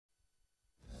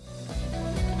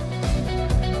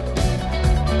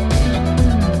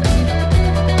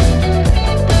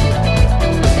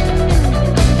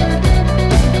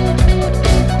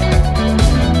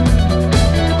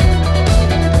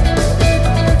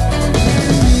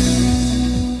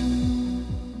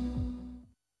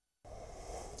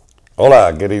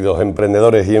Hola, queridos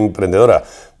emprendedores y emprendedoras.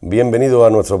 Bienvenidos a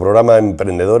nuestro programa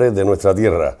Emprendedores de nuestra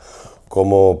tierra.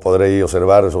 Como podréis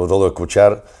observar, sobre todo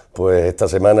escuchar, pues esta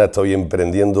semana estoy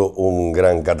emprendiendo un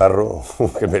gran catarro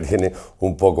que me tiene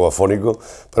un poco afónico.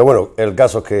 Pero bueno, el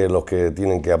caso es que los que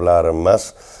tienen que hablar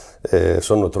más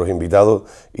son nuestros invitados,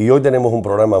 y hoy tenemos un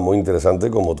programa muy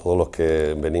interesante, como todos los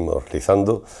que venimos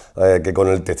realizando, que con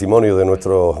el testimonio de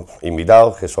nuestros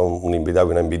invitados, que son un invitado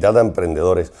y una invitada,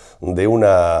 emprendedores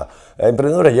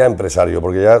ya empresarios,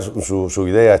 porque ya su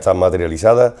idea está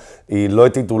materializada, y lo he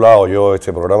titulado yo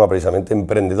este programa precisamente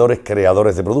Emprendedores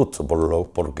Creadores de Productos,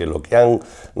 porque lo que han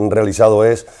realizado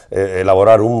es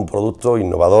elaborar un producto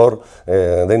innovador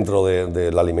dentro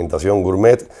de la alimentación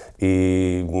gourmet.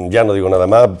 Y ya no digo nada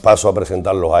más, paso a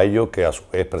presentarlos a ellos, que a su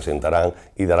vez presentarán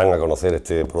y darán a conocer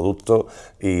este producto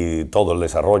y todo el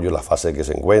desarrollo, las fases que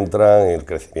se encuentran, el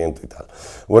crecimiento y tal.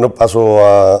 Bueno, paso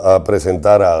a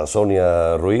presentar a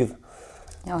Sonia Ruiz.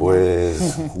 Hola.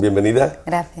 Pues bienvenida.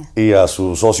 Gracias. Y a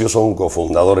sus socios, son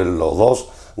cofundadores los dos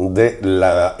de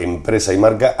la empresa y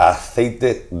marca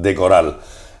Aceite de Coral.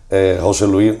 José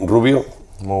Luis Rubio.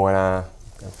 Muy buena.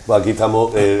 Aquí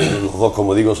estamos, los dos,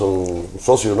 como digo, son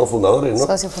socios, ¿no? Fundadores, ¿no?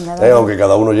 Socios fundadores. Aunque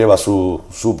cada uno lleva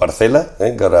su parcela,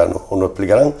 que ahora nos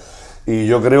explicarán. Y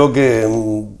yo creo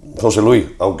que, José Luis,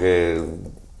 aunque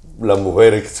las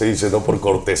mujeres se dice no por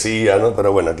cortesía, ¿no?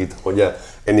 Pero bueno, aquí estamos ya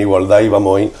en igualdad y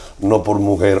vamos a ir no por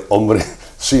mujer, hombre,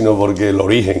 sino porque el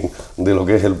origen de lo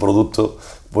que es el producto,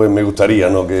 pues me gustaría,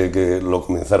 ¿no?, que lo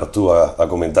comenzaras tú a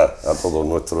comentar a todos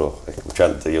nuestros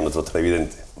escuchantes y a nuestros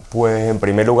televidentes. Pues en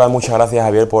primer lugar, muchas gracias,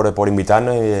 Javier, por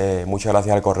invitarnos, y muchas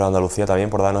gracias al Correo de Andalucía también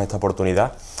por darnos esta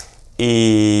oportunidad.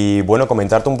 Y bueno,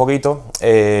 comentarte un poquito,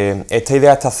 esta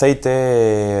idea, este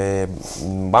aceite,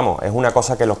 vamos, es una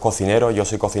cosa que los cocineros, yo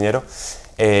soy cocinero,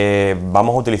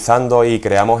 vamos utilizando y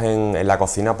creamos en la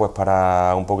cocina, pues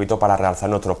para un poquito para realzar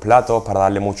nuestros platos, para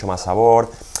darle mucho más sabor,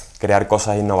 crear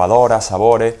cosas innovadoras,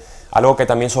 sabores, algo que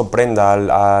también sorprenda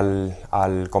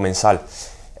al comensal.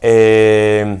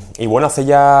 Y bueno, hace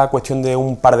ya cuestión de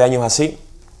un par de años así,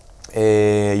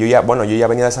 yo ya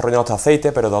venía desarrollando este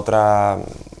aceite, pero de otra,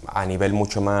 a nivel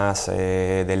mucho más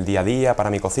del día a día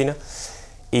para mi cocina,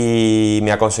 y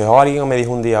me aconsejó alguien, o me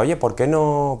dijo un día, oye, ¿por qué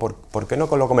no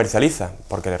lo comercializas?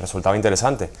 Porque le resultaba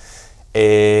interesante.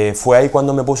 Fue ahí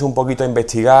cuando me puse un poquito a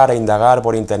investigar, a indagar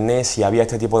por internet si había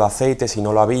este tipo de aceite, si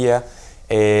no lo había,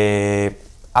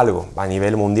 algo a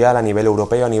nivel mundial, a nivel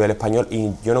europeo, a nivel español,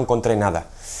 y yo no encontré nada.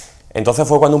 Entonces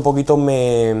fue cuando un poquito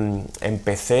me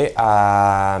empecé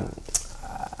a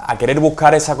querer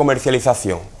buscar esa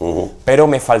comercialización, pero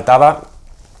me faltaba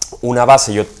una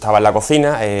base. Yo estaba en la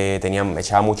cocina,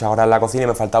 echaba muchas horas en la cocina y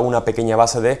me faltaba una pequeña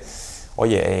base de,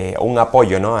 oye, un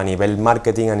apoyo, ¿no?, a nivel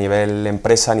marketing, a nivel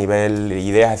empresa, a nivel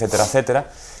ideas, etcétera, etcétera.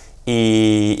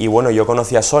 Y bueno, yo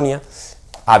conocí a Sonia.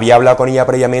 Había hablado con ella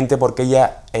previamente porque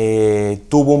ella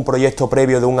tuvo un proyecto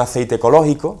previo de un aceite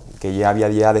ecológico, que ella había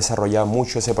ya desarrollado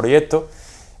mucho ese proyecto.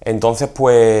 Entonces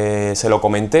pues se lo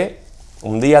comenté,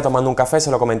 un día tomando un café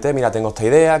se lo comenté, mira, tengo esta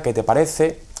idea, ¿qué te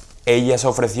parece? Ella se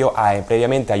ofreció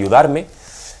previamente a ayudarme,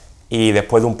 y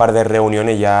después de un par de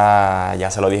reuniones ya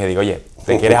se lo dije, digo, oye,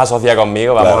 ¿te quieres asociar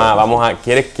conmigo?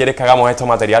 ¿Quieres que hagamos esto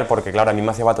material? Porque claro, a mí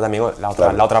me hacía falta también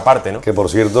la otra parte, ¿no? Que por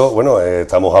cierto, bueno,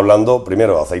 estamos hablando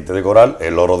primero de aceite de coral,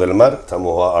 el oro del mar.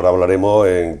 Ahora hablaremos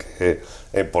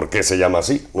por qué se llama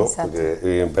así, ¿no?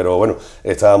 Pero bueno,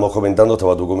 estaba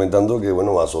tú comentando que,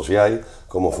 bueno, os asociáis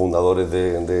como fundadores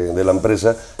de la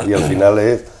empresa, y al final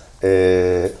es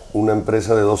una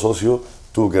empresa de dos socios.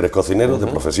 Tú, que eres cocinero de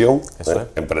profesión,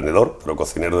 emprendedor, pero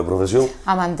cocinero de profesión.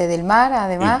 Amante del mar,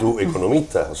 además. Y tú,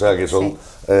 economista, o sea que son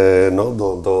 ¿no?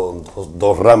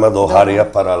 dos ramas, dos áreas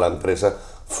para la empresa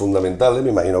fundamentales. Me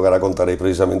imagino que ahora contaréis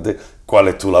precisamente cuál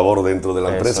es tu labor dentro de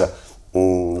la empresa,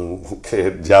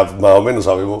 que ya más o menos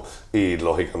sabemos, y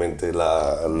lógicamente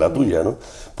la tuya, ¿no?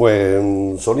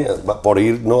 Pues Sonia, por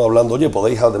ir hablando, oye,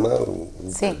 podéis además,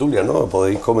 tertulia, ¿no?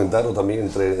 Podéis comentaros también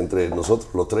entre nosotros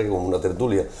los tres, como una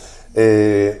tertulia.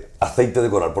 Aceite de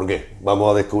coral, ¿por qué?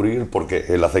 Vamos a descubrir por qué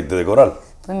el aceite de coral.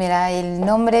 Pues mira, el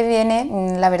nombre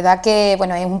viene, la verdad que,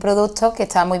 bueno, es un producto que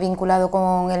está muy vinculado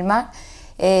con el mar.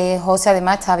 José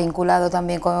además está vinculado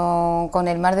también con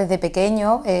el mar desde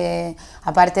pequeño,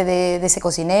 aparte de ser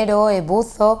cocinero, es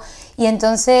buzo, y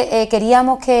entonces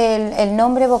queríamos que el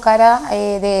nombre evocara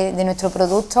de nuestro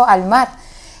producto al mar.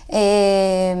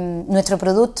 Nuestro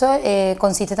producto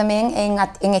consiste también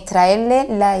en extraerle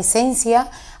la esencia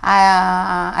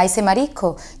a ese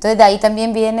marisco, entonces de ahí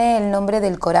también viene el nombre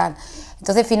del coral.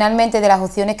 Entonces finalmente, de las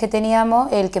opciones que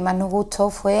teníamos, el que más nos gustó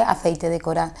fue aceite de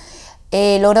coral.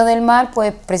 El oro del mar,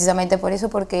 pues precisamente por eso,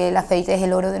 porque el aceite es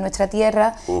el oro de nuestra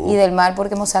tierra, y del mar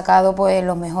porque hemos sacado pues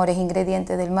los mejores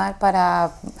ingredientes del mar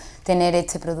para tener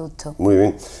este producto. Muy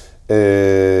bien.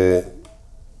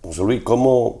 José Luis,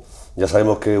 ¿cómo? Ya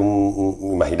sabemos que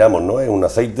imaginamos, ¿no? Es un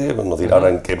aceite, nos dirá ahora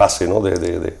en qué base, ¿no?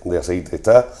 de aceite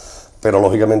está, pero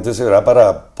lógicamente será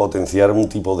para potenciar un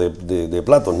tipo de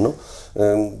platos, ¿no?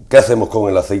 ¿Qué hacemos con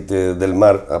el aceite del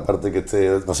mar, aparte que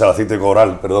esté, o sea, el aceite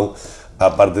coral, perdón,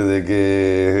 aparte de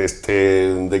que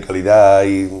esté de calidad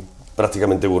y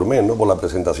prácticamente gourmet, ¿no? Por la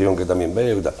presentación que también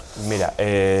veo y tal. Mira,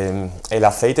 el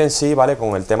aceite en sí, ¿vale?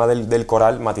 Con el tema del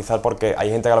coral, matizar, porque hay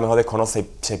gente que a lo mejor desconoce y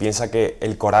se piensa que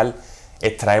el coral,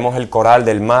 extraemos el coral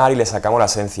del mar y le sacamos la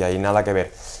esencia, y nada que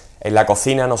ver. En la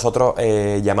cocina nosotros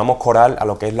llamamos coral a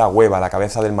lo que es la hueva, la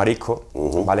cabeza del marisco,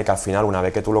 ¿vale? Que al final, una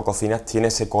vez que tú lo cocinas, tiene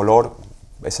ese color,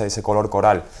 ese color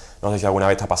coral. No sé si alguna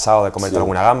vez te ha pasado de comerte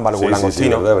alguna gamba, algún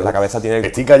langostino, verdad. La cabeza tiene...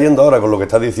 Estoy cayendo ahora con lo que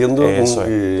estás diciendo, Eso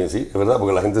y sí, es verdad,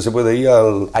 porque la gente se puede ir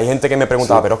al... Hay gente que me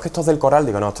preguntaba, ¿pero es que esto es del coral?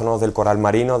 Digo, no, esto no es del coral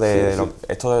marino, Sí.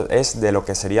 esto es de lo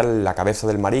que sería la cabeza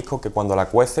del marisco, que cuando la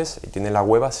cueces y tiene la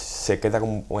hueva se queda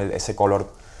con ese color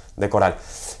de coral.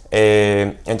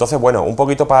 Entonces, bueno, un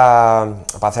poquito para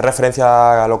hacer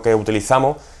referencia a lo que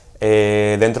utilizamos,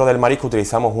 dentro del marisco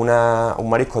utilizamos un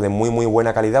marisco de muy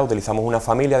buena calidad, utilizamos una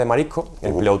familia de mariscos,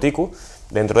 el Pleuticus.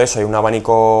 Dentro de eso hay un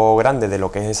abanico grande de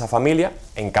lo que es esa familia,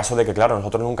 en caso de que, claro,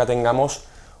 nosotros nunca tengamos,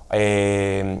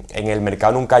 en el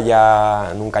mercado nunca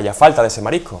haya falta de ese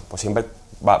marisco, pues siempre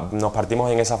nos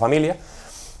partimos en esa familia.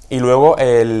 Y luego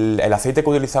el aceite que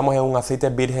utilizamos es un aceite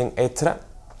virgen extra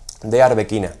de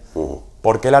arbequina.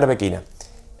 ¿Por qué la arbequina?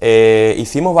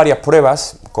 Hicimos varias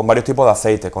pruebas con varios tipos de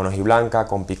aceite, con hojiblanca,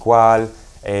 con picual,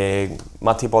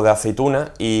 más tipos de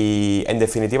aceituna, y en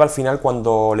definitiva al final,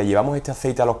 cuando le llevamos este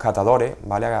aceite a los catadores,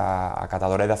 ¿vale? A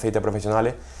catadores de aceite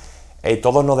profesionales,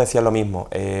 todos nos decían lo mismo.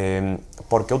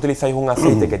 ¿Por qué utilizáis un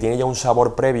aceite que tiene ya un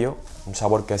sabor previo, un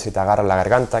sabor que se te agarra en la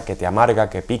garganta, que te amarga,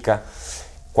 que pica,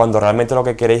 cuando realmente lo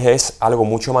que queréis es algo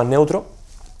mucho más neutro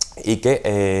y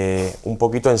que un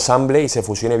poquito ensamble y se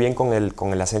fusione bien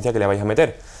con la esencia que le vais a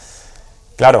meter?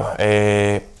 Claro,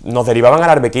 nos derivaban a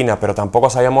la arbequina, pero tampoco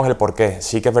sabíamos el porqué.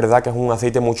 Sí que es verdad que es un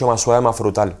aceite mucho más suave, más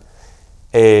frutal.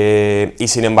 Y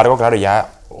sin embargo, claro, ya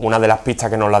una de las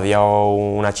pistas que nos la dio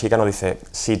una chica nos dice: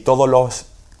 si todos los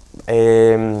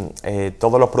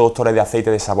productores de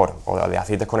aceite de sabor o de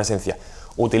aceites con esencia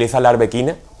utilizan la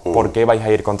arbequina, ¿por qué vais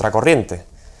a ir contracorriente?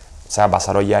 O sea,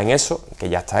 basaros ya en eso, que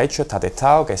ya está hecho, está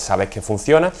testado, que sabes que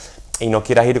funciona, y no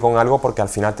quieras ir con algo porque al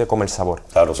final te come el sabor.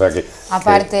 Claro, o sea que...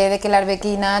 Aparte de que la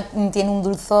arbequina tiene un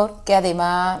dulzor, que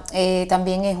además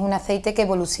también es un aceite que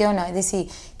evoluciona, es decir,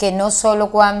 que no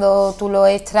solo cuando tú lo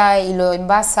extraes y lo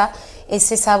envasas,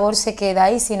 ese sabor se queda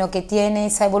ahí, sino que tiene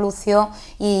esa evolución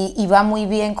y va muy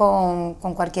bien con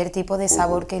cualquier tipo de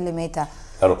sabor que le meta.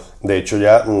 Claro, de hecho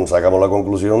ya sacamos la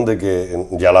conclusión de que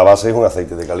ya la base es un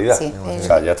aceite de calidad. Sí, o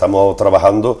sea, ya estamos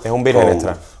trabajando es un virgen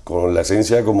extra con la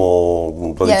esencia,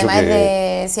 como tú has y dicho,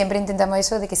 además siempre intentamos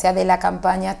eso, de que sea de la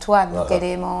campaña actual. No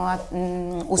queremos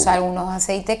usar unos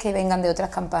aceites que vengan de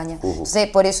otras campañas. Entonces,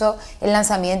 por eso el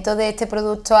lanzamiento de este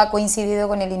producto ha coincidido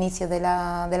con el inicio de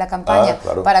la campaña,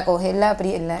 claro. Para coger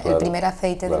el primer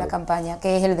aceite de la campaña,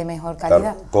 que es el de mejor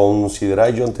calidad. Claro.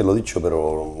 Consideráis, yo antes lo he dicho,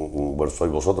 pero bueno,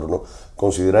 sois vosotros, ¿no?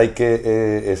 ¿Consideráis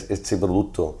que este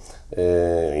producto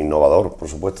innovador, por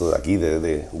supuesto, de aquí,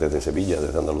 desde Sevilla,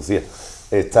 desde Andalucía,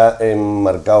 está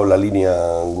enmarcado en la línea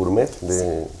gourmet?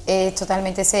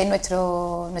 Totalmente, ese es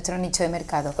nuestro nicho de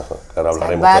mercado. Ajá, ahora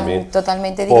hablaremos va también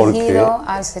totalmente dirigido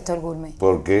al sector gourmet.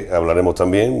 Porque hablaremos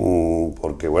también,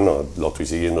 porque bueno, lo estoy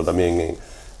siguiendo también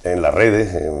en las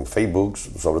redes, en Facebook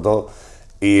sobre todo,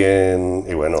 y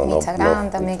bueno, en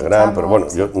Instagram también, Instagram, pero bueno,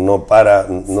 yo no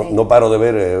paro de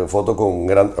ver fotos con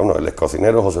el ex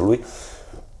cocinero José Luis,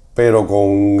 pero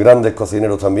con grandes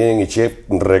cocineros también y chefs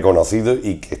reconocidos,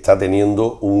 y que está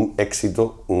teniendo un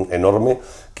éxito enorme,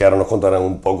 que ahora nos contarán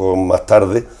un poco más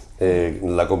tarde,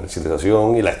 la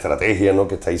comercialización y la estrategia, ¿no?,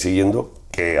 que estáis siguiendo,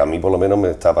 que a mí por lo menos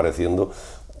me está pareciendo...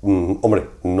 hombre,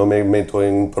 no me meto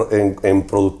en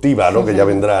productiva, ¿no?, que ya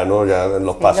vendrá, ¿no?, ya en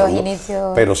los pasos, los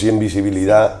 ¿no?, pero sí en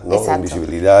visibilidad, ¿no?, en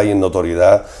visibilidad y en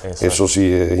notoriedad. Eso sí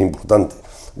es importante.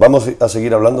 Vamos a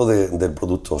seguir hablando del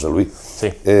producto, José Luis.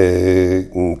 Sí.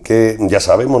 Que ya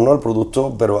sabemos, ¿no?, el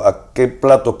producto, pero ¿a qué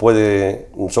platos puede...?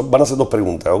 Van a ser dos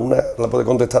preguntas, una la puedes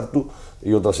contestar tú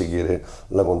y otra, si quieres,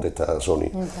 la contesta Sony.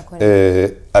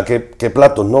 ¿A qué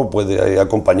platos, no, puede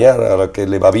acompañar, a la que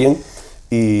le va bien?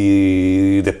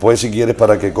 Y después, si quieres,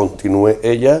 para que continúe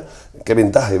ella, ¿qué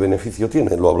ventaja y beneficio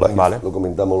tiene? Lo habláis, vale. Lo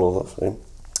comentamos los dos.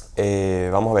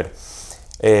 Vamos a ver.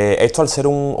 Esto, al ser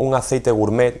un aceite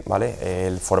gourmet, ¿vale?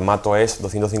 El formato es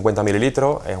 250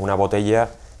 mililitros, es una botella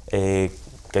que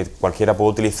cualquiera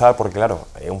puede utilizar, porque claro,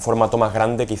 un formato más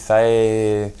grande quizás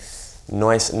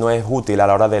no es útil a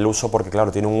la hora del uso, porque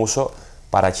claro, tiene un uso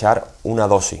para echar una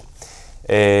dosis.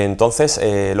 Entonces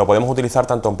lo podemos utilizar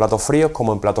tanto en platos fríos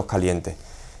como en platos calientes.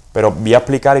 Pero voy a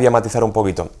explicar y voy a matizar un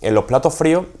poquito. En los platos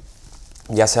fríos,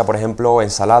 ya sea por ejemplo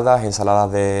ensaladas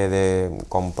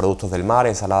con productos del mar,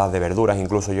 ensaladas de verduras,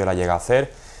 incluso yo la llegué a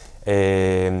hacer,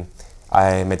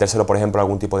 metérselo por ejemplo a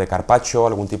algún tipo de carpaccio,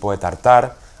 algún tipo de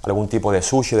tartar, algún tipo de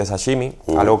sushi, de sashimi,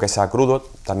 algo que sea crudo,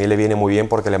 también le viene muy bien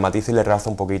porque le matiza y le realza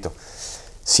un poquito.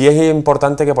 Sí es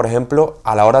importante que por ejemplo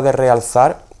a la hora de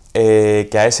realzar, que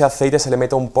a ese aceite se le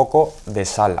meta un poco de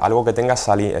sal, algo que tenga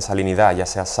salinidad, ya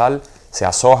sea sal,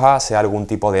 sea soja, sea algún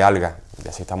tipo de alga,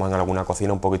 ya si estamos en alguna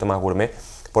cocina un poquito más gourmet,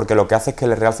 porque lo que hace es que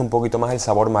le realza un poquito más el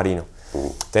sabor marino.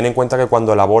 Ten en cuenta que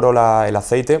cuando elaboro el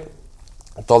aceite,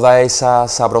 toda esa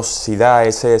sabrosidad,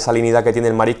 esa salinidad que tiene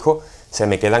el marisco, se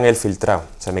me queda en el filtrado,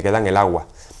 se me queda en el agua.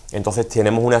 Entonces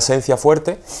tenemos una esencia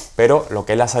fuerte, pero lo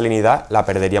que es la salinidad la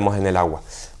perderíamos en el agua.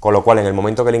 Con lo cual, en el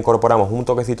momento que le incorporamos un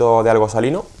toquecito de algo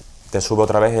salino, te sube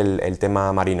otra vez el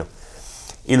tema marino.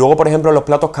 Y luego, por ejemplo, en los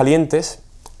platos calientes,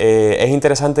 es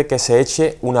interesante que se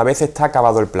eche una vez está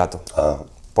acabado el plato.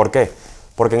 ¿Por qué?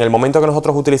 Porque en el momento que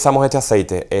nosotros utilizamos este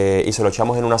aceite y se lo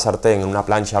echamos en una sartén, en una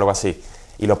plancha, algo así,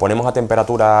 y lo ponemos a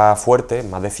temperatura fuerte,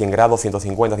 más de 100 grados,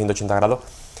 150, 180 grados,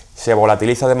 se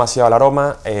volatiliza demasiado el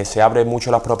aroma, se abren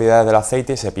mucho las propiedades del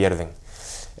aceite y se pierden.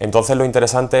 Entonces lo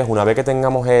interesante es, una vez que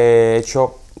tengamos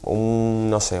hecho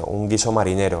un guiso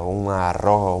marinero, un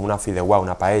arroz, una fideuá,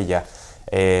 una paella,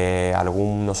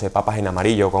 papas en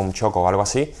amarillo con choco o algo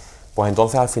así, pues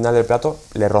entonces al final del plato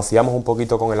le rociamos un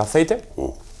poquito con el aceite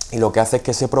y lo que hace es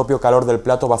que ese propio calor del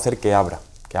plato va a hacer que abra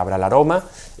el aroma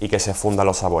y que se fundan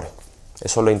los sabores.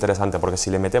 Eso es lo interesante, porque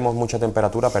si le metemos mucha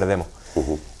temperatura perdemos.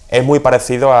 Es muy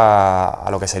parecido a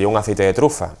lo que sería un aceite de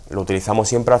trufa. Lo utilizamos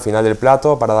siempre al final del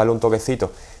plato para darle un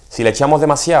toquecito. Si le echamos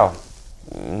demasiado,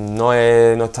 no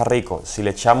está rico. Si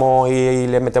le echamos y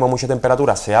le metemos mucha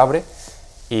temperatura, se abre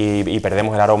y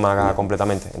perdemos el aroma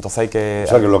completamente. Entonces hay que... O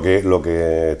sea, que lo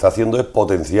que está haciendo es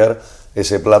potenciar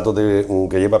ese plato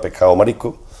que lleva pescado o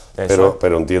marisco,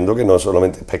 pero entiendo que no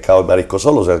solamente es pescado y marisco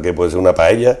solo, o sea, que puede ser una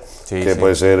paella,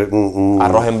 puede ser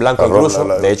arroz en blanco incluso.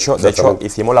 De hecho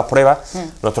hicimos las pruebas,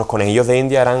 nuestros conejillos de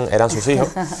India eran sus hijos.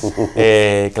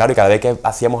 Claro, y cada vez que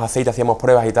hacíamos aceite, hacíamos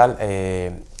pruebas y tal,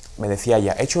 me decía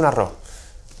ella, he hecho un arroz.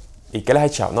 ¿Y qué le has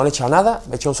echado? No le he echado nada,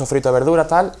 he hecho un sofrito de verdura,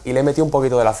 tal, y le he metido un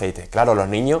poquito del aceite. Claro, los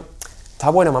niños, está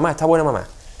bueno mamá, está bueno mamá.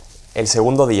 El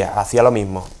segundo día hacía lo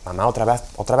mismo, mamá, otra vez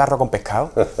arroz con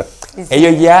pescado. Sí.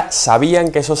 Ellos ya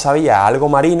sabían que eso sabía a algo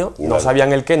marino, no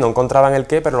sabían el qué, no encontraban el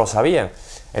qué, pero lo sabían.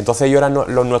 Entonces ellos eran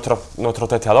nuestros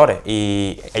testadores,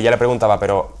 y ella le preguntaba,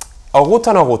 pero ¿os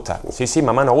gusta o no os gusta? Sí,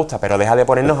 mamá, nos gusta, pero deja de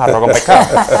ponernos arroz con pescado.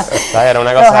 ¿Sabes? Era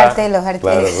una cosa... Los artes.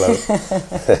 Claro.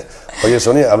 Oye,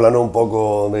 Sonia, háblanos un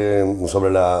poco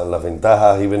sobre las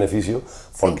ventajas y beneficios,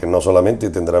 porque no solamente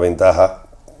tendrá ventajas,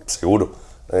 seguro,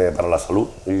 para la salud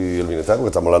y el bienestar, porque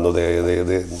estamos hablando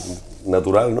de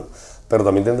natural, ¿no? Pero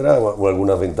también tendrá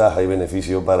algunas ventajas y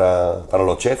beneficios para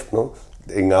los chefs, ¿no?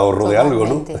 En ahorro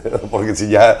Totalmente. de algo, ¿no? Porque si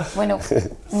ya... Bueno,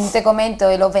 te comento,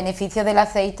 los beneficios del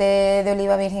aceite de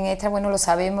oliva virgen extra, bueno, lo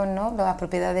sabemos, ¿no? Las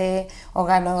propiedades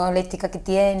organolépticas que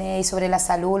tiene y sobre la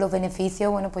salud, los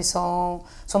beneficios, bueno, pues son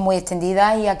muy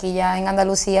extendidas, y aquí ya en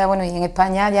Andalucía, bueno, y en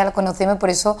España ya lo conocemos, por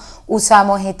eso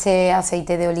usamos este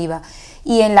aceite de oliva.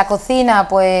 Y en la cocina,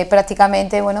 pues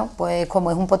prácticamente, bueno, pues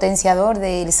como es un potenciador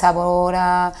del sabor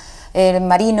el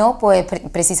marino, pues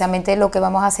precisamente lo que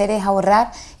vamos a hacer es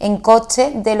ahorrar en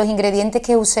coste de los ingredientes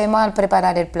que usemos al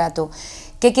preparar el plato.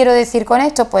 ¿Qué quiero decir con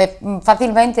esto? Pues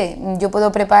fácilmente yo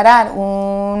puedo preparar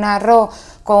un arroz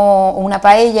con una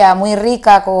paella muy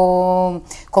rica, con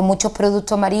muchos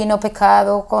productos marinos,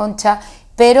 pescado, concha,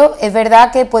 pero es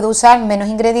verdad que puedo usar menos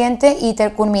ingredientes y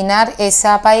culminar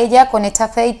esa paella con este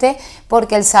aceite,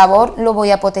 porque el sabor lo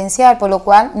voy a potenciar, por lo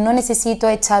cual no necesito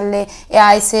echarle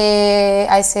a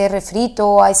ese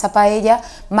refrito o a esa paella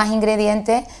más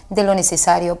ingredientes de lo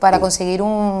necesario para conseguir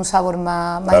un sabor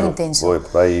más intenso.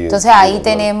 Pues entonces ahí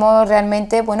tenemos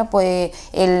realmente, bueno, pues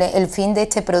el fin de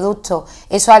este producto.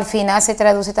 Eso al final se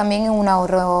traduce también en un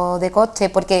ahorro de coste,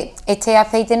 porque este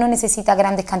aceite no necesita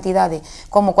grandes cantidades,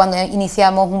 como cuando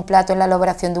iniciamos un plato, en la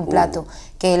elaboración de un plato,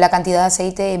 que la cantidad de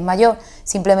aceite es mayor.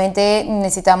 Simplemente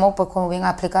necesitamos, pues como bien ha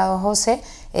explicado José,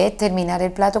 terminar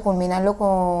el plato,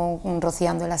 culminarlo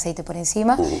rociando el aceite por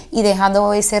encima y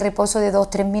dejando ese reposo de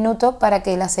 2-3 minutos para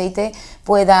que el aceite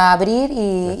pueda abrir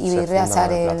y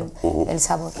realzar el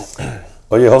sabor.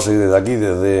 Oye, José, desde aquí,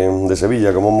 de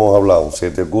Sevilla, como hemos hablado,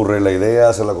 se te ocurre la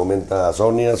idea, se la comenta a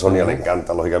Sonia, Sonia le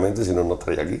encanta, lógicamente, si no, no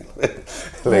estaría aquí.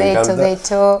 De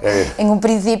hecho, en un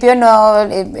principio, no,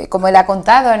 como él ha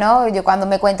contado, ¿no? Yo cuando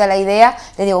me cuenta la idea,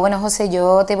 le digo, bueno, José,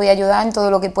 yo te voy a ayudar en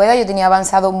todo lo que pueda. Yo tenía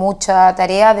avanzado mucha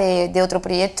tarea de otro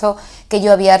proyecto que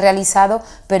yo había realizado,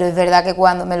 pero es verdad que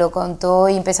cuando me lo contó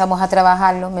y empezamos a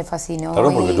trabajarlo, me fascinó.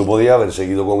 Claro, porque tú podías haber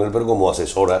seguido con él, pero como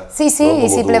asesora. Sí, sí, ¿no? y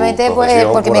simplemente pues,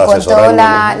 porque por me contó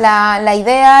la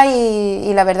idea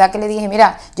y la verdad que le dije,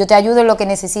 mira, yo te ayudo en lo que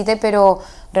necesites, pero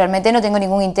realmente no tengo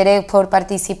ningún interés por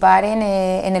participar en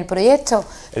el proyecto.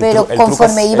 Pero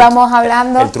conforme íbamos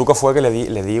hablando... El truco fue que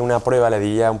le di una prueba, le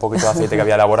di ya un poquito de aceite que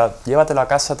había elaborado, llévatelo a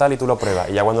casa tal y tú lo pruebas.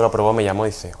 Y ya cuando lo probó me llamó y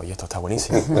dice, oye, esto está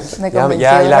buenísimo. ya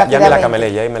me la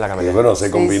camelé, ya me la camelé. Y bueno, se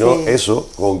combinó eso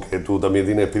con que tú también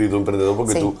tienes espíritu emprendedor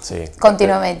porque tú... Sí.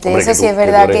 Continuamente, hombre, eso sí es que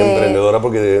verdad tú eres emprendedora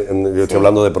porque yo estoy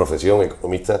hablando de profesión,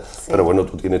 economista, pero bueno,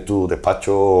 tú tienes tu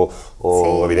despacho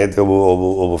o gabinete o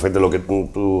bufete, lo que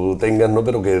tú tengas, ¿no?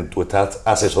 Pero que tú estás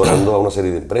asesorando a una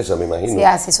serie de empresas, me imagino. Sí,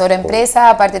 asesoro a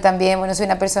empresas, aparte también, bueno, soy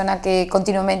una persona que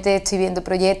continuamente estoy viendo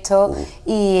proyectos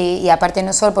y aparte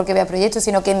no solo porque vea proyectos,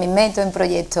 sino que me meto en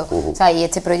proyectos. O sea, y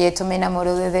este proyecto me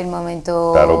enamoró desde el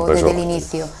momento, desde el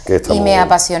inicio. Y me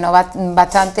apasionó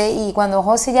bastante y cuando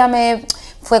José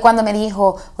fue cuando me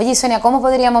dijo, oye Sonia, ¿cómo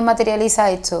podríamos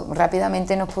materializar esto?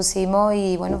 Rápidamente nos pusimos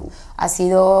y bueno, ha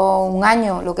sido un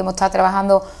año lo que hemos estado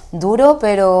trabajando duro,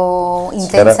 pero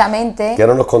intensamente. Que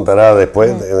ahora nos contará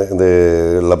después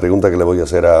de la pregunta que le voy a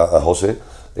hacer a José,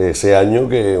 ese año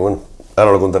que, bueno,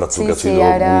 ahora lo contarás tú, que ha sido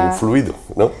fluido,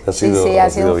 ¿no? Ha sido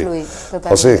fluido, totalmente.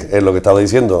 José, es lo que estaba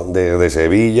diciendo, de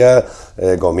Sevilla,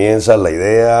 comienzas la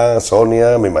idea,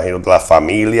 Sonia, me imagino la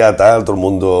familia, tal, todo el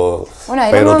mundo... Bueno,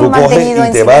 pero tú coges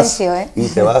y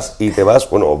te vas,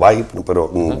 bueno, vais, pero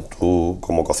tú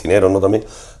como cocinero, ¿no? También,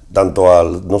 tanto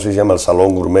al, no sé si se llama el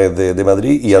Salón Gourmet de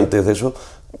Madrid, y antes de eso,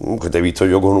 que te he visto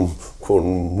yo con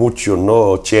muchos,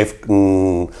 ¿no? Chefs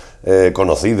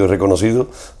conocidos y reconocidos,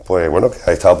 pues bueno, que has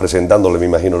estado presentándole, me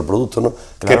imagino, el producto, ¿no?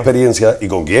 Claro. ¿Qué experiencia y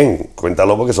con quién?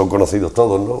 Cuéntalo porque son conocidos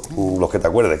todos, ¿no? Los que te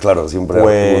acuerdes, claro, siempre.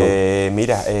 Pues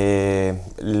mira,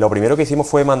 lo primero que hicimos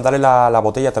fue mandarle la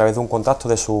botella a través de un contacto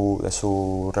de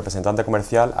su representante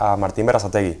comercial a Martín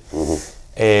Berasategui.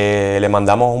 Le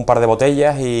mandamos un par de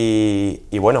botellas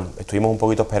y bueno, estuvimos un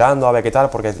poquito esperando a ver qué tal,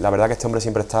 porque la verdad que este hombre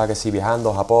siempre está que sí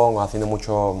viajando a Japón, haciendo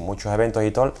muchos eventos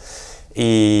y todo.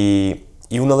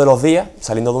 Y uno de los días,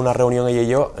 saliendo de una reunión ella y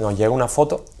yo, nos llega una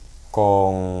foto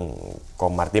con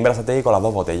Martín Berasategui con las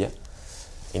dos botellas.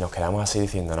 Y nos quedamos así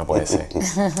diciendo, no puede ser.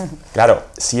 Claro,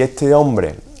 si este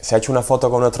hombre se ha hecho una foto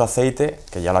con nuestro aceite,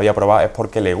 que ya lo había probado, es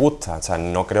porque le gusta. O sea,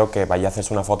 no creo que vaya a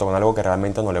hacerse una foto con algo que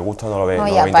realmente no le gusta o no lo ve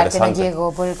interesante. Y aparte nos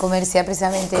llegó por el comercial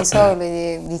precisamente eso,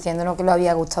 diciéndonos que le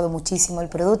había gustado muchísimo el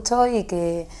producto y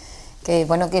que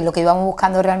bueno, que lo que íbamos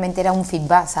buscando realmente era un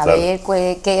feedback, saber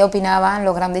qué opinaban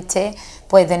los grandes chefs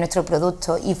pues de nuestro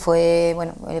producto, y fue,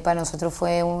 bueno, para nosotros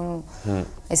fue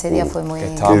ese día fue muy...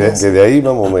 Que de ahí,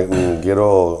 vamos,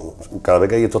 quiero, cada vez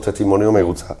que hay estos testimonios me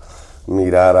gusta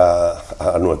mirar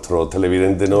a nuestros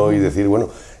televidentes, ¿no? Y decir, bueno,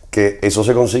 que eso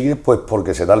se consigue pues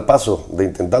porque se da el paso de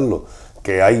intentarlo,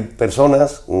 que hay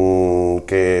personas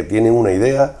que tienen una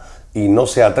idea y no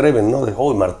se atreven, ¿no? De,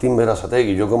 Martín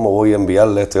Berasategui, ¿yo cómo voy a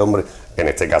enviarle a este hombre? En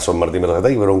este caso es Martín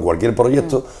Berasategui, pero en cualquier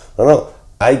proyecto, no,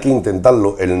 hay que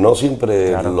intentarlo, el no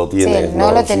siempre lo tiene. Sí,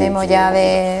 no lo tenemos ya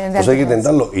de entonces hay que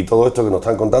intentarlo, y todo esto que nos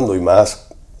están contando, y más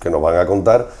que nos van a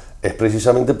contar, es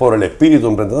precisamente por el espíritu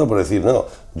emprendedor, por decir, no,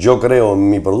 yo creo en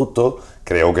mi producto,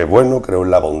 creo que es bueno, creo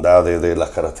en la bondad de las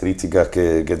características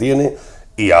que tiene,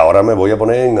 y ahora me voy a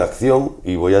poner en acción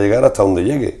y voy a llegar hasta donde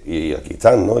llegue. Y aquí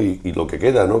están, ¿no? Y lo que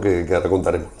queda, ¿no? Que ahora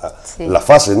contaremos las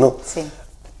fases, ¿no? Sí.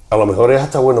 A lo mejor es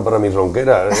hasta bueno para mi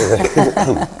ronquera.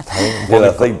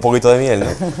 Un poquito de miel, ¿no?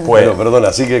 Pues, bueno, perdona,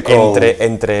 así que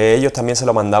entre ellos también se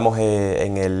lo mandamos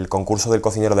en el concurso del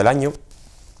cocinero del año,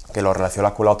 que lo relacionó la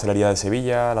Escuela de Hostelería de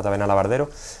Sevilla, la Taberna Labardero.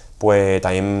 Pues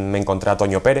también me encontré a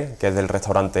Toño Pérez, que es del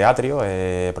restaurante Atrio,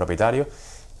 propietario.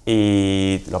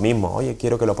 Y lo mismo, oye,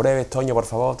 quiero que lo pruebes, Toño, por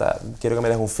favor, quiero que me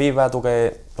des un feedback, tú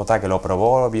que... Total, que lo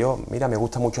probó, vio, mira, me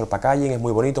gusta mucho el packaging, es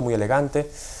muy bonito, muy elegante.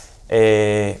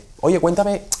 Oye,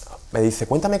 cuéntame, me dice,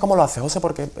 cuéntame cómo lo haces, José,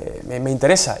 porque me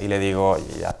interesa. Y le digo,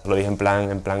 y ya lo dije en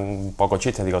plan un poco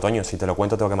chiste, digo, Toño, si te lo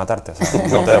cuento tengo que matarte, o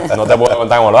sea, no te puedo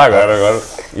contar cómo lo hago. Claro.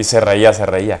 Y se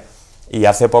reía. Y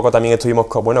hace poco también estuvimos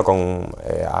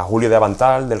a Julio de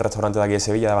Avantal, del restaurante de aquí de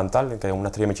Sevilla, de Avantal, que es una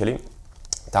estrella Michelin.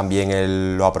 También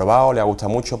él lo ha probado, le ha gustado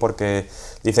mucho porque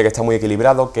dice que está muy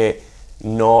equilibrado, que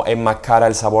no enmascara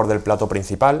el sabor del plato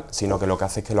principal, sino que lo que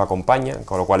hace es que lo acompaña,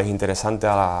 con lo cual es interesante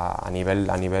a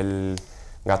nivel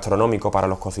gastronómico para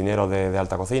los cocineros de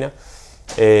alta cocina.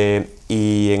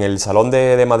 Y en el Salón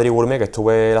de Madrid Gourmet, que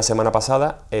estuve la semana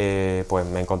pasada, pues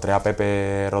me encontré a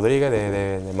Pepe Rodríguez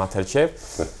de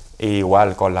Masterchef. Y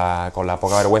igual, con la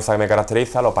poca vergüenza que me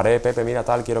caracteriza, lo paré: Pepe, mira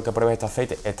tal, quiero que pruebes este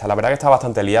aceite. La verdad que estaba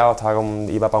bastante liado,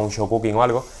 iba para un show cooking o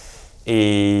algo.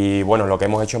 Y bueno, lo que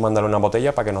hemos hecho es mandarle una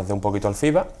botella para que nos dé un poquito el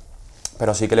feedback.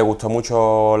 Pero sí que le gustó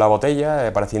mucho la botella,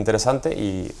 me parecía interesante,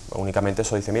 y únicamente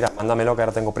eso dice: mira, mándamelo que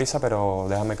ahora tengo prisa, pero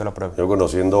déjame que lo pruebe. Yo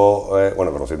conociendo,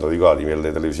 digo, a nivel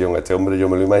de televisión, este hombre yo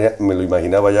me lo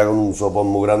imaginaba ya con un sopón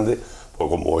muy grande, pues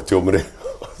como este hombre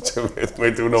se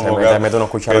mete unos bocados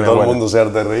que todo el mundo se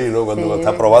harta de reír, ¿no? Cuando lo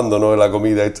está probando, ¿no?, la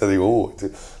comida digo, este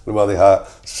no va a dejar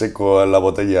seco en la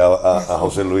botella a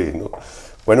José Luis, ¿no?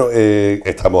 Bueno,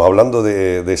 estamos hablando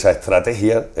de esa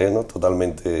estrategia, ¿no?,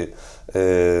 totalmente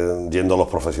yendo a los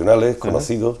profesionales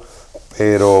conocidos,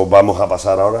 pero vamos a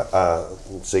pasar ahora a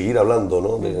seguir hablando,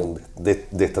 ¿no?,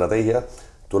 de estrategia.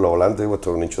 Tú lo hablaste,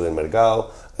 vuestro nicho del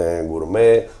mercado,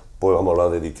 gourmet, pues vamos a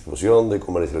hablar de distribución, de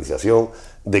comercialización,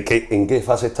 en qué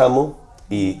fase estamos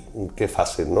y qué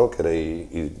fases, ¿no?,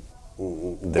 queréis ir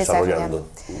desarrollando.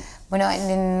 Bueno,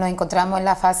 nos encontramos en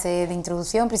la fase de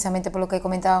introducción, precisamente por lo que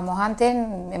comentábamos antes.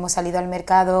 Hemos salido al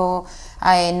mercado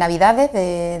en Navidades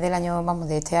del año,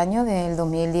 de este año, del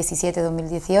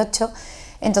 2017-2018.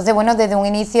 Entonces, bueno, desde un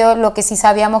inicio lo que sí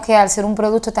sabíamos, que al ser un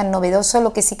producto tan novedoso,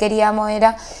 lo que sí queríamos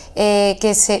era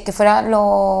que fuera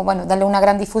darle una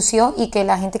gran difusión y que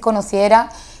la gente conociera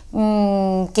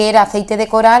qué era aceite de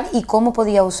coral y cómo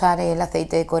podía usar el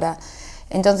aceite de coral.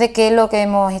 Entonces, ¿qué es lo que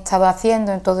hemos estado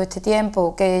haciendo en todo este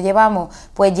tiempo que llevamos?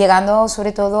 Pues llegando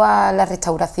sobre todo a la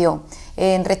restauración.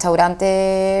 En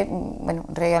restaurantes, bueno,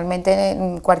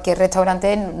 realmente cualquier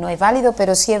restaurante no es válido,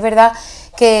 pero sí es verdad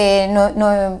que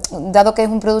dado que es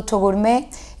un producto gourmet,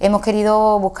 hemos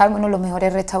querido buscar, bueno, los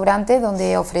mejores restaurantes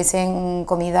donde ofrecen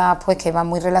comidas, pues, que van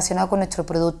muy relacionadas con nuestro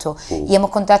producto. Y hemos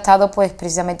contactado, pues,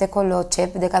 precisamente con los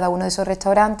chefs de cada uno de esos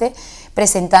restaurantes,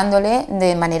 presentándoles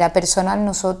de manera personal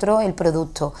nosotros el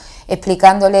producto,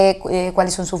 explicándoles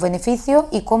cuáles son sus beneficios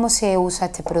y cómo se usa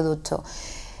este producto.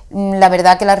 La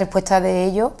verdad que la respuesta de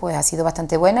ellos, pues, ha sido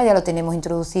bastante buena. Ya lo tenemos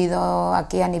introducido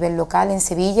aquí a nivel local en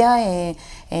Sevilla,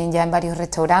 ya en varios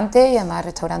restaurantes, y además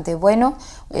restaurantes buenos.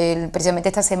 Precisamente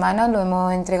esta semana lo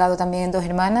hemos entregado también en Dos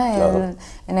Hermanas, claro,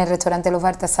 en el restaurante Los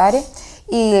Baltasares,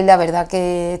 y la verdad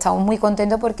que estamos muy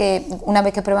contentos porque una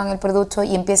vez que prueban el producto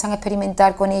y empiezan a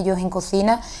experimentar con ellos en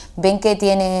cocina, ven que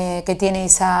tiene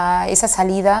esa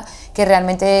salida, que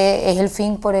realmente es el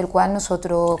fin por el cual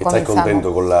nosotros comenzamos. ¿Estáis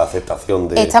contentos con la aceptación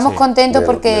de...? Estamos contentos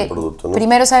porque del producto, ¿no?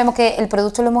 Primero sabemos que el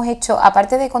producto lo hemos hecho,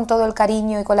 aparte de con todo el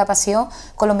cariño y con la pasión,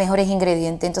 con los mejores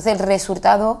ingredientes. Entonces el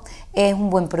resultado es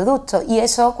un buen producto, y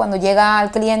eso cuando llega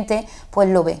al cliente pues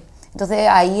lo ve. Entonces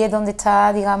ahí es donde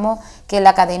está, digamos, que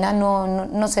la cadena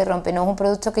no se rompe. No es un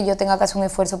producto que yo tenga que hacer un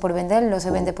esfuerzo por venderlo,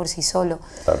 se vende por sí solo.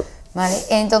 Claro. ¿Vale?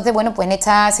 Entonces, bueno, pues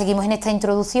seguimos en esta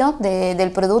introducción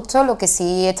del producto. Lo que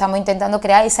sí estamos intentando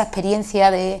crear esa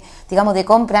experiencia de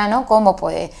compra, ¿no? Como,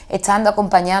 pues, estando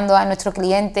acompañando a nuestro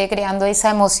cliente, creando esa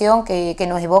emoción que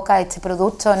nos evoca este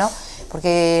producto, ¿no?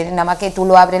 Porque nada más que tú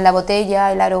lo abres la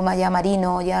botella, el aroma ya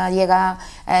marino ya llega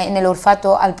en el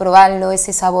olfato al probarlo,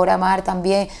 ese sabor a mar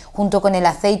también, junto con el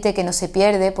aceite que no se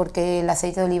pierde, porque el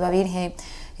aceite de oliva virgen,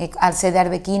 al ser de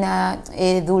arbequina,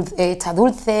 está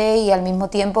dulce y al mismo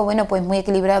tiempo, bueno, pues muy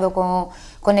equilibrado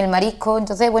con el marisco.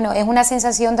 Entonces, bueno, es una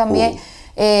sensación también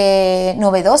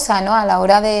novedosa, ¿no?, a la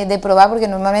hora de probar, porque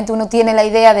normalmente uno tiene la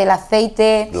idea del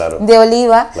aceite, claro, de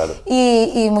oliva, claro,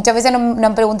 y muchas veces nos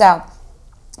han preguntado: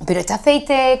 ¿pero este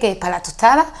aceite que es para la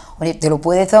tostada? Oye, te lo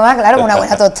puedes tomar, claro, con una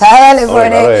buena tostada le pones...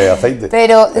 Claro, es aceite.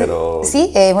 Pero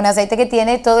sí, es un aceite que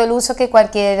tiene todo el uso que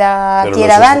cualquiera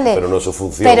quiera darle. Pero no es su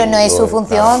función. Pero no es su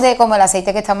función, claro, de como el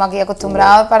aceite que estamos aquí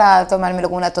acostumbrados, para tomármelo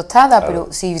con una tostada. Claro.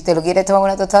 Pero si te lo quieres tomar con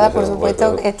una tostada, sí, por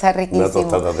supuesto, está riquísimo. Una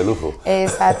tostada de lujo.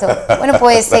 Exacto. Bueno,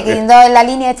 pues siguiendo en la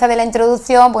línea esta de la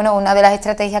introducción, bueno, una de las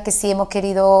estrategias que sí hemos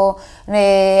querido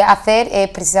hacer es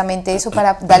precisamente eso,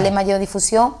 para darle mayor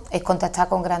difusión, es contactar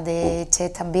con grandes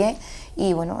chefs también.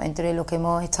 Y bueno, entre los que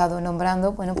hemos estado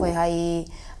nombrando, bueno, pues ahí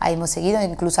hemos seguido.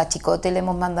 Incluso a Chicote le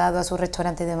hemos mandado a su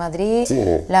restaurante de Madrid, sí,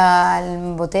 la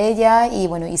botella, y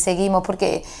bueno, y seguimos,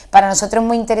 porque para nosotros es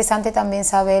muy interesante también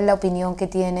saber la opinión que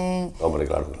tienen, hombre,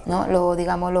 claro, ¿no?,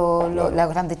 los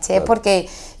grandes chefs, claro, porque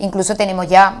incluso tenemos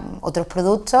ya otros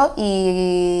productos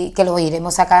y que los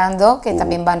iremos sacando, que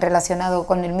también van relacionados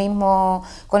con el mismo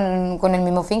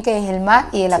fin, que es el mar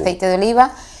y el aceite de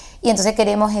oliva. Y entonces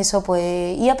queremos eso,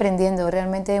 pues ir aprendiendo.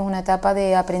 Realmente es una etapa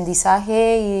de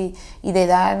aprendizaje y de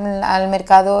dar al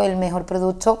mercado el mejor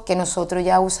producto que nosotros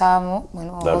ya usamos,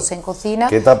 bueno, claro. José en cocina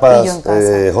 ¿Qué etapas, y yo en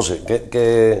casa. José,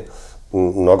 que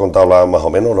no ha contado más o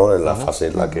menos, ¿no?, en la fase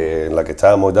en la que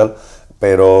estábamos y tal,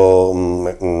 pero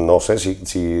no sé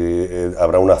si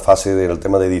habrá una fase del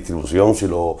tema de distribución, si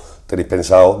lo tenéis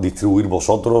pensado distribuir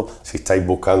vosotros, si estáis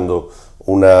buscando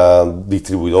una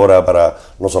distribuidora para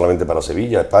no solamente para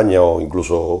Sevilla, España, o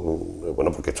incluso,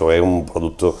 bueno, porque esto es un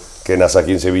producto que nace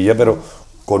aquí en Sevilla, pero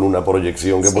con una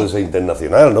proyección que puede ser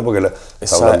internacional, ¿no? Porque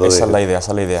esa es la idea.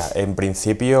 En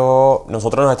principio,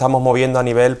 nosotros nos estamos moviendo a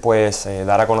nivel, pues,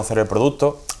 dar a conocer el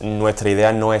producto. Nuestra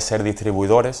idea no es ser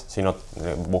distribuidores, sino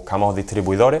buscamos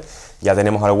distribuidores. Ya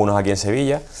tenemos algunos aquí en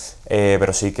Sevilla,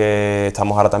 pero sí que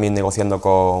estamos ahora también negociando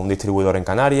con un distribuidor en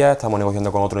Canarias, estamos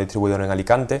negociando con otro distribuidor en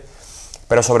Alicante.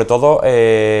 Pero sobre todo,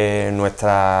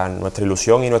 nuestra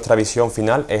ilusión y nuestra visión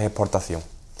final es exportación.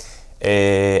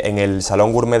 En el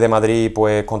Salón Gourmet de Madrid,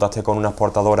 pues contacté con una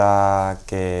exportadora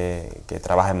que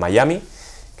trabaja en Miami,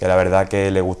 que la verdad que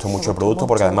le gustó mucho el producto,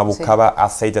 porque además buscaba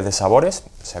aceites de sabores.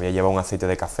 Se había llevado un aceite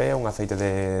de café, un aceite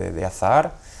de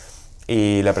azahar,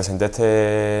 y le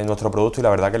presenté nuestro producto y la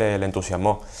verdad que le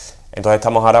entusiasmó. Entonces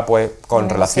estamos ahora pues con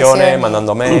relaciones,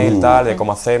 mandando mail, tal, de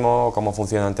cómo hacemos, cómo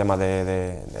funciona el tema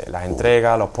de las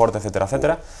entregas, los portes, etcétera,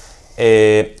 etcétera.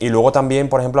 Y luego también,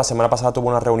 por ejemplo, la semana pasada tuve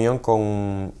una reunión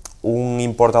con un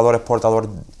importador-exportador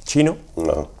chino,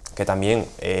 que también,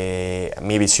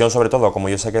 mi visión sobre todo, como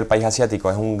yo sé que el país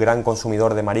asiático es un gran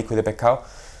consumidor de marisco y de pescado,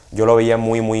 yo lo veía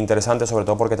muy interesante, sobre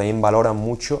todo porque también valoran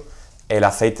mucho el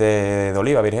aceite de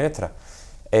oliva virgen extra.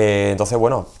 Entonces,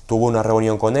 bueno, tuve una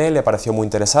reunión con él, le pareció muy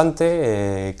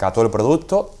interesante, cató el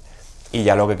producto, y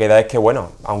ya lo que queda es que, bueno,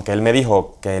 aunque él me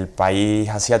dijo que el país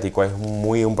asiático es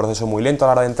un proceso muy lento a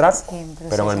la hora de entrar,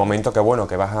 pero en el momento que, bueno,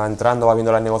 que vas entrando, vas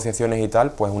viendo las negociaciones y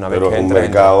tal, pues una vez que entres...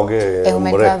 Es un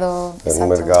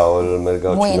mercado el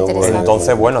mercado muy chino, interesante.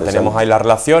 Entonces, bueno, tenemos ahí las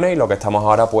relaciones y lo que estamos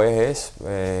ahora pues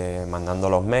es mandando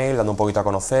los mails, dando un poquito a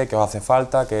conocer qué os hace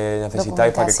falta, qué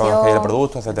necesitáis para que conozcáis el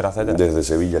producto, etcétera, etcétera. Desde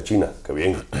Sevilla, China, qué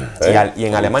bien. Y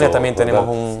en Alemania también tenemos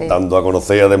un... Dando a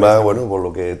conocer además, bueno, por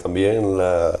lo que también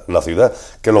la ciudad,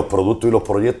 que los productos y los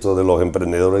proyectos de los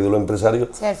emprendedores y de los empresarios,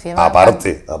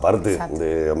 aparte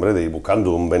de ir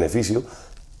buscando un beneficio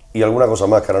y alguna cosa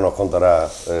más que ahora nos contará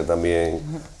también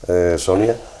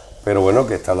Sonia, pero bueno,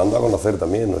 que está dando a conocer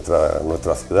también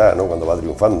nuestra ciudad, ¿no?, cuando va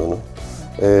triunfando, ¿no?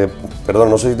 Perdón,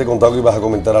 no sé si te he contado que ibas a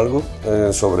comentar algo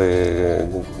sobre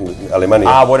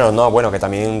Alemania. Bueno, que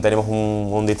también tenemos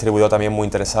un distribuidor también muy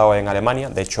interesado en Alemania.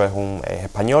 De hecho es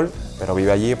español, pero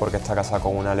vive allí porque está casado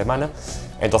con una alemana.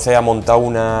 Entonces ha montado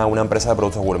una empresa de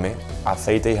productos gourmet,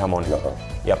 aceite y jamón.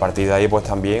 Y a partir de ahí pues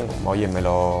también, oye, me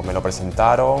lo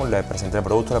presentaron, le presenté el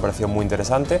producto, le pareció muy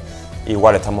interesante.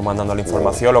 Igual estamos mandando la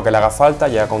información, lo que le haga falta,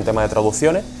 ya con tema de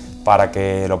traducciones, para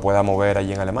que lo pueda mover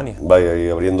allí en Alemania. Vaya, y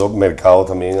abriendo mercados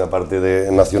también, aparte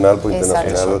de nacional, pues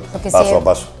internacional, paso a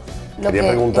paso. Quería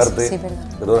preguntarte,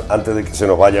 perdón, antes de que se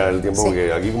nos vaya el tiempo,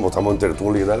 porque aquí como estamos en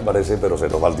tertulia y tal, parece, pero se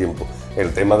nos va el tiempo,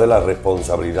 el tema de la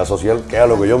responsabilidad social, que es a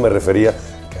lo que yo me refería,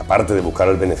 que aparte de buscar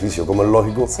el beneficio, como es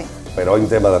lógico, pero hay un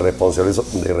tema de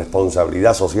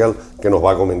responsabilidad social que nos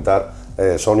va a comentar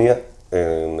Sonia,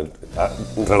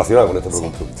 relacionado con este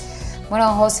producto.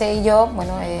 Bueno, José y yo,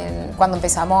 cuando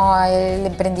empezamos el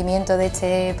emprendimiento de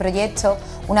este proyecto,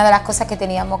 una de las cosas que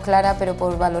teníamos clara, pero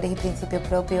por valores y principios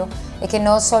propios, es que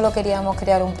no solo queríamos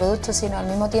crear un producto, sino al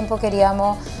mismo tiempo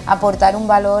queríamos aportar un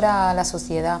valor a la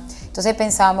sociedad. Entonces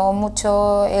pensamos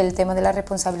mucho el tema de la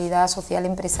responsabilidad social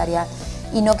empresarial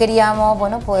y no queríamos,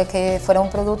 pues que fuera un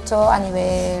producto a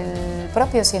nivel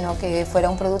propio, sino que fuera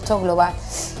un producto global.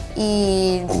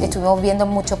 Y estuvimos viendo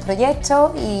muchos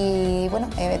proyectos y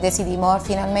decidimos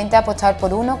finalmente apostar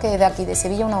por uno que es de aquí de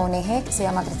Sevilla, una ONG que se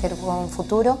llama Crecer con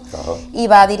Futuro y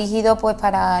va dirigido pues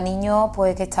para niños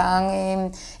pues que están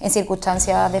en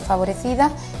circunstancias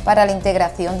desfavorecidas, para la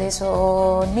integración de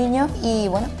esos niños y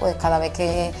pues cada vez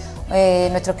que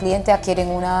nuestros clientes adquieren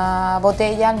una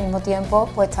botella, al mismo tiempo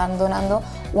pues están donando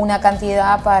una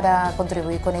cantidad para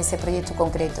contribuir con ese proyecto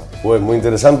concreto. Pues muy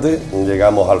interesante,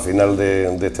 llegamos al final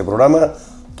de este programa,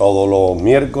 todos los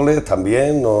miércoles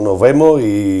también nos vemos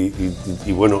y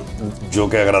bueno, yo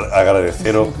que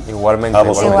agradeceros igualmente, a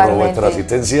vosotros vuestra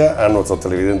asistencia, a nuestros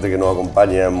televidentes que nos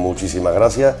acompañan, muchísimas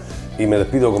gracias y me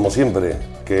despido como siempre,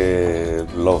 que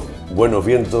los buenos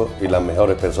vientos y las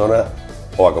mejores personas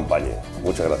os acompañen.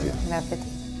 Muchas gracias. Gracias a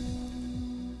ti.